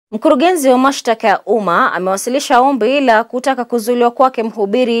Mkurugenzi wa mashtaka ya umma amewasilisha ombi la kutaka kuzuiliwa kwake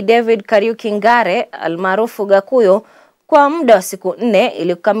Mhubiri David Kariuki Ngare almaarufu Gakuyo kwa muda wa siku 4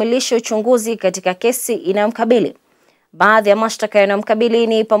 ili kukamilisha uchunguzi katika kesi inayomkabili. Baadhi ya mashtaka yanayomkabili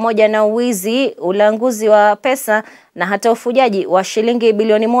ni pamoja na uwizi, ulanguzi wa pesa na hata ufujaji wa shilingi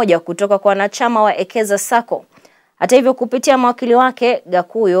bilioni 1 kutoka kwa wanachama wa Ekeza Sacco. Hata hivyo, kupitia mawakili wake,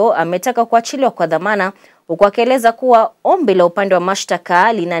 Gakuyo ametaka kuachiliwa kwa dhamana, huku akieleza kuwa ombi la upande wa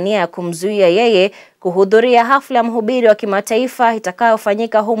mashtaka lina nia ya kumzuia yeye kuhudhuria hafla ya mhubiri wa kimataifa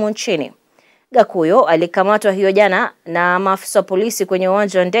itakayofanyika humu nchini. Gakuyo alikamatwa hiyo jana na maafisa wa polisi kwenye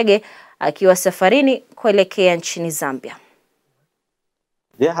uwanja wa ndege akiwa safarini kuelekea nchini Zambia.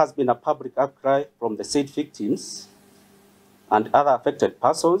 There has been a public outcry from the said victims and other affected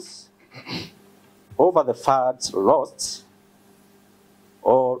persons over the funds lost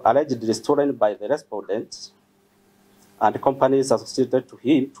or allegedly stolen by the respondent and companies associated to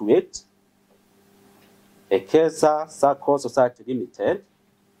him to it, Ekeza Sacco Society Limited,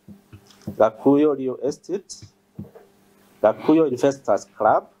 Gakuyo Real Estate, Gakuyo Investors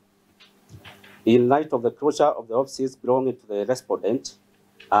Club, in light of the closure of the offices belonging to the respondent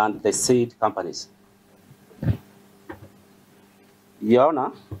and the said companies. Your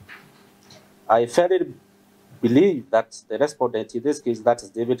Honor, I firmly believe that the respondent, in this case that is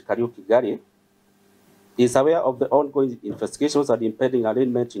David Kariuki Ngare, is aware of the ongoing investigations and impending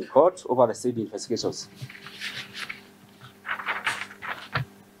arraignment in court over the said investigations.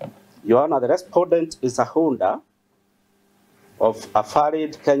 Your Honor, the respondent is a holder of a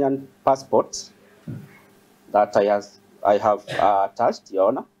valid Kenyan passport that I have attached, Your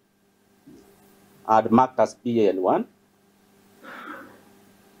Honor, and marked as BAN1.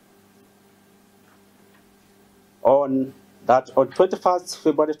 On 21st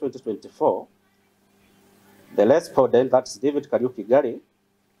February 2024, the respondent, that's David Kariuki Ngare,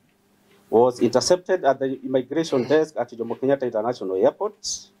 was intercepted at the immigration desk at Jomo Kenyatta International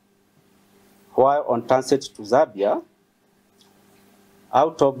Airport while on transit to Zambia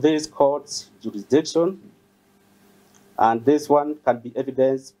out of this court's jurisdiction, and this one can be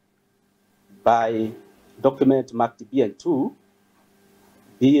evidenced by document marked BN2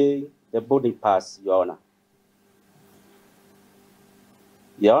 being the boarding pass, Your Honor.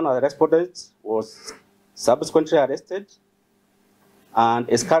 Your Honor, the respondent was subsequently arrested and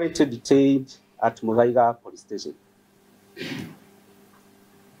is currently detained at Mhubiri police station.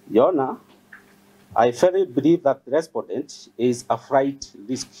 Your Honor, I firmly believe that the respondent is a flight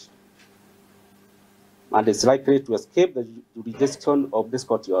risk and is likely to escape the jurisdiction of this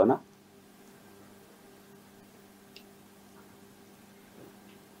court, Your Honor.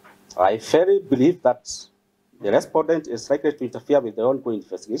 I firmly believe that the respondent is likely to interfere with the ongoing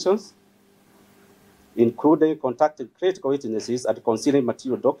investigations, including contacting critical witnesses and concealing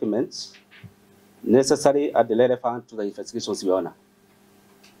material documents necessary and relevant to the investigations, Your Honor.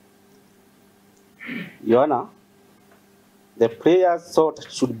 Your Honor, the players sought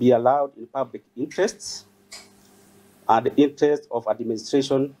should be allowed in public interests and the interest of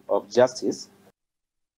administration of justice